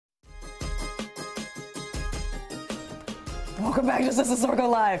Welcome back to Sister Circle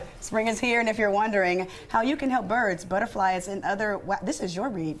Live. Spring is here, and if you're wondering how you can help birds, butterflies, and other... This is your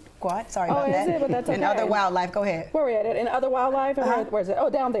read, Quad. Sorry about that. Is it? But that's okay. And other wildlife. Go ahead. Where are we at? In other wildlife? Where is it?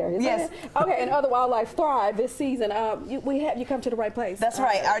 Oh, down there. Yes. Okay, and other wildlife thrive this season. You come to the right place. That's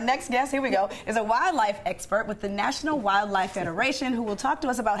right. Our next guest, here we go, is a wildlife expert with the National Wildlife Federation who will talk to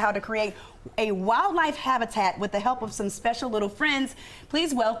us about how to create a wildlife habitat with the help of some special little friends.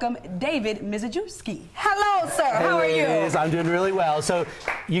 Please welcome David Mizejewski. Hello, sir. Hey, how are ladies. you? I'm doing really well. So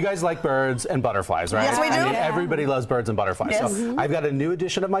you guys like birds and butterflies, right? Yes, we do. I mean, everybody loves birds and butterflies. Yes. So I've got a new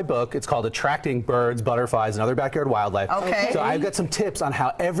edition of my book. It's called Attracting Birds, Butterflies, and Other Backyard Wildlife. Okay. So I've got some tips on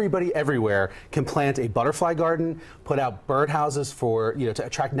how everybody everywhere can plant a butterfly garden, put out birdhouses for, to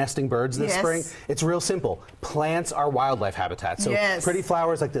attract nesting birds this spring. It's real simple. Plants are wildlife habitat. So pretty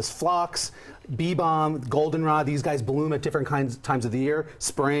flowers like this phlox, bee balm, goldenrod, these guys bloom at different times of the year,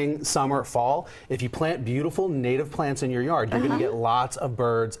 spring, summer, fall. If you plant beautiful native plants in your yard, you're going to get lots of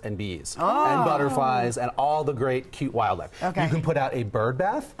birds and bees and butterflies and all the great cute wildlife. You can put out a bird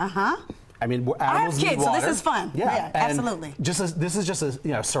bath. I mean, animals need water. So this is fun. Yeah, absolutely. This is just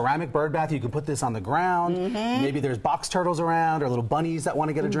a ceramic bird bath. You can put this on the ground. Maybe there's box turtles around or little bunnies that want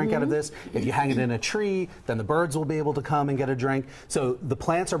to get a drink out of this. If you hang it in a tree, then the birds will be able to come and get a drink. So the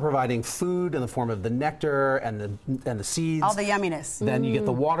plants are providing food in the form of the nectar and the seeds. All the yumminess. Then you get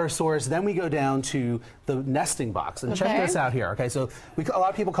the water source. Then we go down to the nesting box. And check this out here. Okay, so a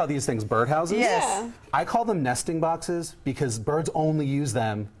lot of people call these things birdhouses. Yes. I call them nesting boxes because birds only use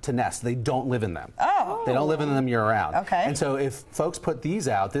them to nest. They don't live in them. They don't live in them year-round. And so if folks put these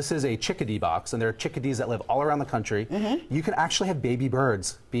out, this is a chickadee box, and there are chickadees that live all around the country. You can actually have baby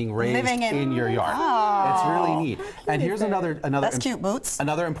birds being raised in your yard. It's really neat. And here's another That's cute, Boots.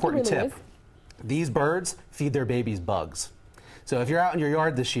 Another important tip. These birds feed their babies bugs. So if you're out in your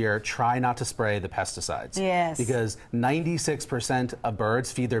yard this year, try not to spray the pesticides. Yes. Because 96% of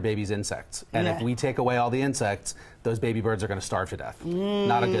birds feed their babies insects. And if we take away all the insects, those baby birds are going to starve to death.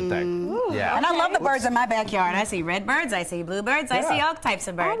 Not a good thing. Yeah. And I love the birds in my backyard. I see red birds, I see blue birds, I see all types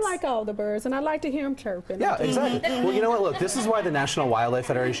of birds. I like all the birds, and I like to hear them chirping. Yeah, exactly. Well, you know what? Look, this is why the National Wildlife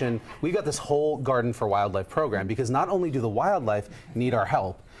Federation, we got this whole Garden for Wildlife program, because not only do the wildlife need our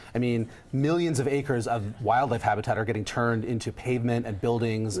help, I mean, millions of acres of wildlife habitat are getting turned into pavement and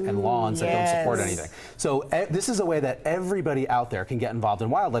buildings and lawns that don't support anything. So this is a way that everybody out there can get involved in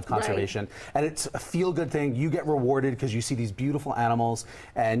wildlife conservation. And it's a feel-good thing. You get rewarded because you see these beautiful animals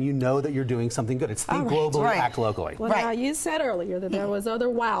and you know that you're doing something good. It's think globally, act locally. Well, now you said earlier that there was other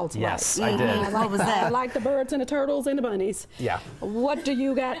wildlife. Yes, I did. What was that? I like the birds and the turtles and the bunnies. Yeah. What do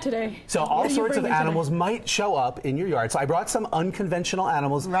you got today? So all sorts of animals might show up in your yard. So I brought some unconventional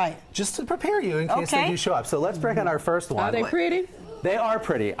animals just to prepare you in case they do show up. So let's break on our first one. Are they pretty? They are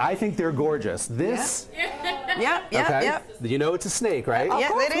pretty. I think they're gorgeous. This, you know it's a snake, right?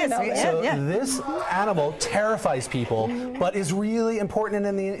 Yes, it is. So this animal terrifies people, but is really important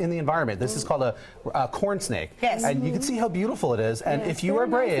in the environment. This is called a corn snake. Yes. And you can see how beautiful it is. And if you are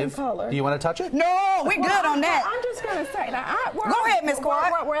brave, do you want to touch it? No, we're good on that. I'm just going to say, now, go ahead, Miss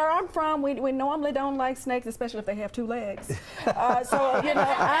Quad. Where I'm from, we normally don't like snakes, especially if they have two legs. So,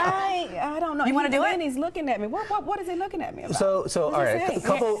 I don't know. You want to do it? He's looking at me. What is he looking at me about? So all right, a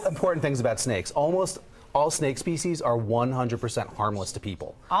couple important things about snakes. Almost all snake species are 100% harmless to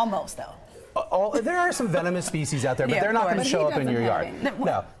people. Almost, though. There are some venomous species out there, but they're not going to show up in your yard.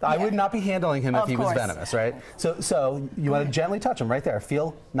 No, I would not be handling him if he was venomous, right? So you want to gently touch him right there.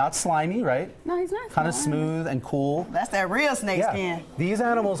 Feel not slimy, right? No, he's not. Kind of smooth and cool. That's that real snake skin. These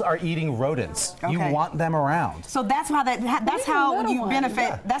animals are eating rodents. You want them around. So that's how that's how you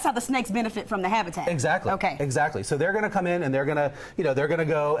benefit. That's how the snakes benefit from the habitat. Exactly. Okay. Exactly. So they're going to come in and they're going to, they're going to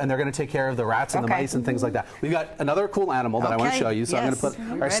go and they're going to take care of the rats and the mice and things like that. We've got another cool animal that I want to show you. So I'm going to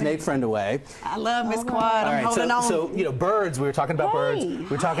put our snake friend away. I love Miss Quad. I'm holding on. So, birds, we were talking about birds. We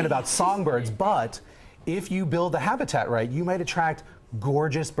were talking about songbirds, but if you build the habitat right, you might attract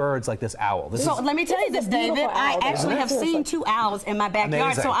gorgeous birds like this owl. Let me tell you this, David. I actually have seen 2 owls in my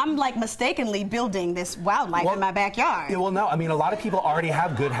backyard, Amazing. so I'm like mistakenly building this wildlife in my backyard. Yeah, well, no, I mean, a lot of people already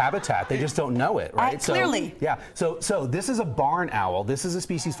have good habitat. They just don't know it, right? Clearly. So this is a barn owl. This is a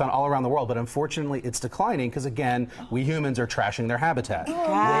species found all around the world, but unfortunately it's declining because, again, we humans are trashing their habitat.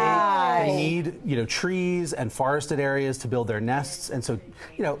 They need, trees and forested areas to build their nests, and so,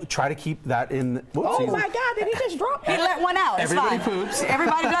 try to keep that in. Oh my God, did he just drop it? He let one out. Everybody pooped. Oops.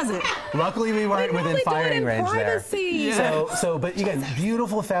 Everybody does it. Luckily, we weren't within firing range there. Yeah. But again,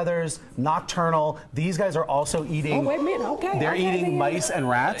 beautiful feathers, nocturnal. These guys are also eating. Oh, wait a minute. Okay. They're eating mice and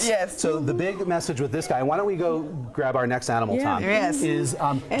rats. Yes. So the big message with this guy, why don't we go grab our next animal, Tom? Yes. Is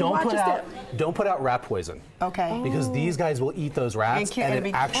don't put out rat poison. Okay. Because these guys will eat those rats and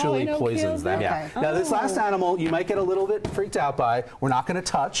it actually poisons them. Yeah. Okay. Now this last animal, you might get a little bit freaked out by. We're not going to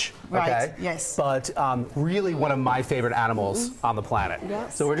touch. Right. Okay. Yes. But really one of my favorite animals on the planet.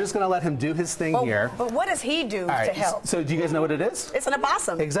 Yes. So we're just going to let him do his thing here. But what does he do All right. to help? So do you guys know what it is? It's an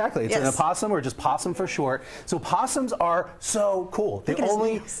opossum. Exactly. It's an opossum, or just possum for short. So possums are so cool. The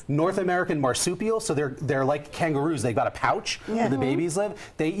only North American marsupial, so they're like kangaroos. They've got a pouch where the babies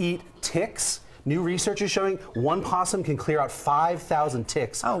live. They eat ticks. New research is showing one possum can clear out 5,000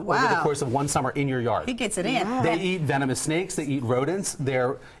 ticks over the course of one summer in your yard. He gets it in. They eat venomous snakes. They eat rodents.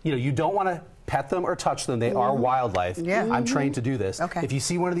 You don't want to pet them or touch them. They are wildlife. Yeah. I'm trained to do this. Okay. If you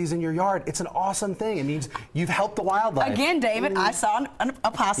see one of these in your yard, it's an awesome thing. It means you've helped the wildlife. Again, David, I saw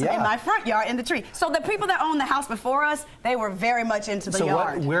a possum in my front yard in the tree. So the people that owned the house before us, they were very much into the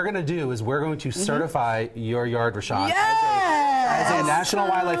yard. So what we're going to do is we're going to certify your yard, Rashawn, yes! as a National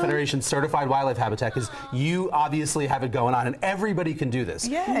Wildlife Federation certified wildlife habitat, because you obviously have it going on, and everybody can do this.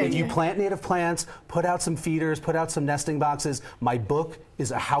 Yay. If you plant native plants, put out some feeders, put out some nesting boxes. My book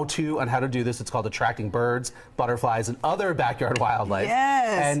is a how-to on how to do this. It's called Attracting Birds, Butterflies, and Other Backyard Wildlife.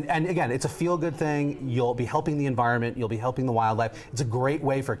 Yes. And again, it's a feel-good thing. You'll be helping the environment. You'll be helping the wildlife. It's a great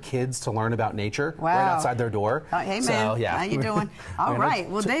way for kids to learn about nature right outside their door. Hey, man. So, yeah. How you doing? All right.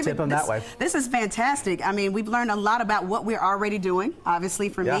 Well, David, tip them that way. This is fantastic. I mean, we've learned a lot about what we're already doing, obviously,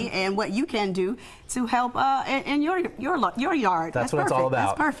 for me, and what you can do to help in your yard. That's what it's all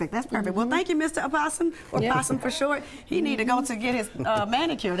about. That's perfect. That's perfect. Well, thank you, Mr. Opossum, or Possum for short. He need to go to get his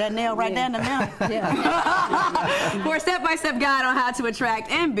manicure. That nail right there in the middle. For a step-by-step guide on how to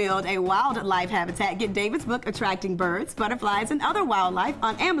attract and build a wildlife habitat, get David's book, Attracting Birds, Butterflies, and Other Wildlife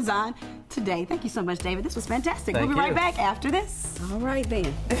on Amazon today. Thank you so much, David. This was fantastic. We'll be right back after this. All right,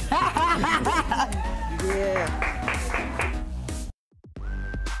 then.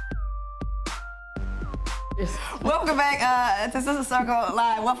 Welcome back to Sister Circle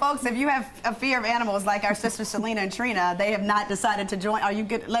Live. Well, folks, if you have a fear of animals like our sisters Selena and Trina, they have not decided to join. Are you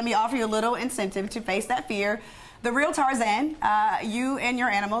good? Let me offer you a little incentive to face that fear. The real Tarzan, you and your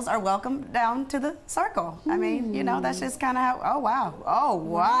animals are welcome down to the circle. I mean, you know, that's just kind of how. Oh wow! Oh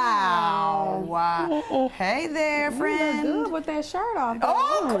wow! Wow! Hey there, friend. You look good with that shirt off.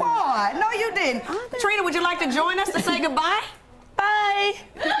 Oh, come on! No, you didn't. Trina, would you like to join us to say goodbye? Bye.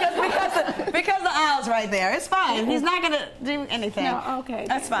 Because the owl's right there. It's fine. He's not gonna do anything. No, okay.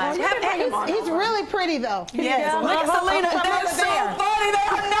 That's fine. Well, he's really pretty though. Yes. Look at Selena. That's so funny. They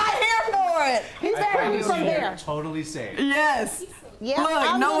are not here for it. He's there from there. Totally safe. Yes. Yeah. Look,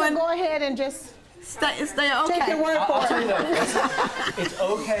 I'm gonna go ahead and just stay okay. Take your word for it. It's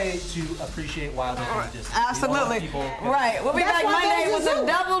okay to appreciate wildlife from a distance. Absolutely. Right. We'll be back Monday with a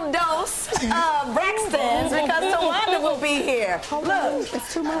double dose of Braxton's because Tawanda will be here. Look,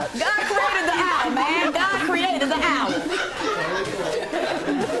 it's too much. God created the owl, man. God created the owl.